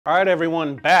All right,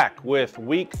 everyone, back with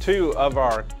week 2 of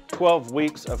our 12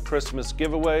 weeks of Christmas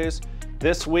giveaways.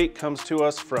 This week comes to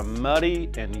us from Muddy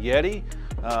and YETI.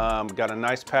 Got a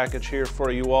nice package here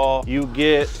for you all. You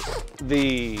get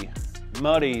the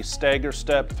Muddy Stagger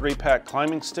Step 3-pack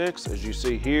climbing sticks, as you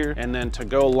see here. And then to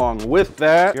go along with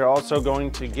that, you're also going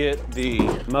to get the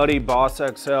Muddy Boss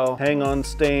XL hang-on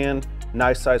stand.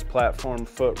 Nice size platform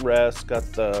footrest, got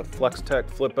the FlexTech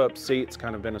flip-up seats,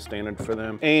 kind of been a standard for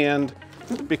them. And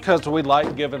because we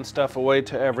like giving stuff away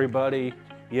to everybody,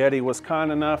 YETI was kind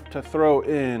enough to throw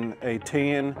in a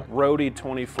tan Roadie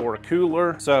 24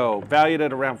 cooler. So valued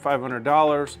at around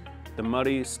 $500, the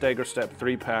Muddy Stagger Step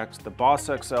 3-packs, the Boss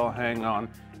XL hang-on,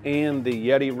 and the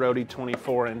YETI Roadie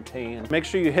 24 in tan. Make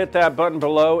sure you hit that button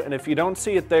below, and if you don't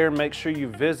see it there, make sure you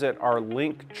visit our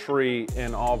link tree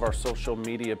in all of our social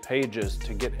media pages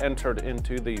to get entered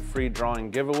into the free drawing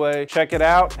giveaway. Check it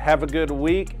out, have a good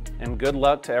week, and good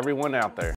luck to everyone out there.